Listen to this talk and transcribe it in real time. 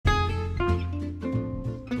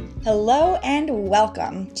Hello and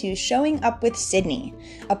welcome to Showing Up with Sydney,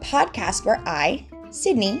 a podcast where I,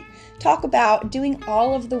 Sydney, talk about doing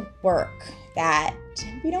all of the work that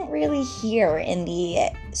we don't really hear in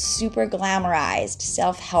the super glamorized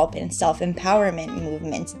self-help and self-empowerment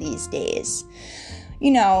movements these days. You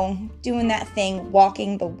know, doing that thing,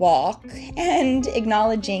 walking the walk, and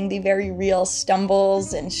acknowledging the very real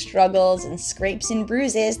stumbles and struggles and scrapes and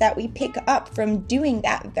bruises that we pick up from doing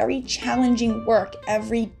that very challenging work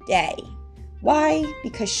every day. Why?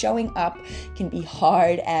 Because showing up can be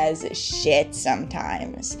hard as shit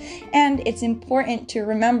sometimes. And it's important to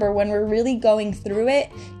remember when we're really going through it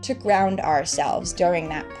to ground ourselves during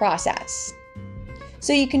that process.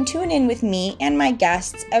 So you can tune in with me and my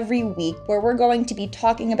guests every week where we're going to be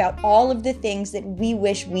talking about all of the things that we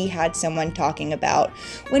wish we had someone talking about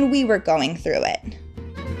when we were going through it.